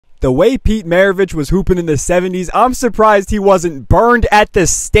The way Pete Maravich was hooping in the 70s, I'm surprised he wasn't burned at the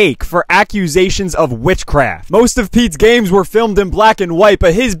stake for accusations of witchcraft. Most of Pete's games were filmed in black and white,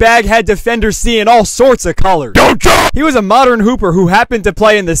 but his bag had defenders seeing all sorts of colors. He was a modern hooper who happened to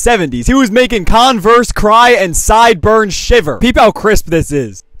play in the 70s. He was making Converse cry and sideburns shiver. Peep how crisp this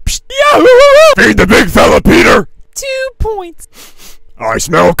is. Feed the big fella, Peter! 2 points. I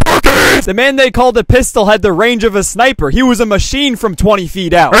smell cookies! The man they called a pistol had the range of a sniper. He was a machine from 20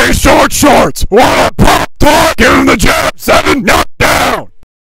 feet out. Hey, shorts! What a pop talk! Give him the jab! 7, knock down!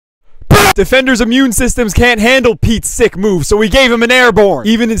 Defenders' immune systems can't handle Pete's sick move, so we gave him an airborne.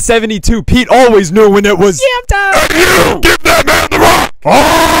 Even in 72, Pete always knew when it was. Yeah, I'm tired. Hey, you! Give that man the rock!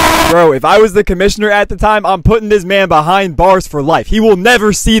 Oh! Bro, if I was the commissioner at the time, I'm putting this man behind bars for life. He will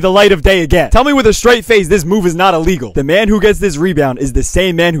never see the light of day again. Tell me with a straight face this move is not illegal. The man who gets this rebound is the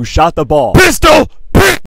same man who shot the ball. Pistol!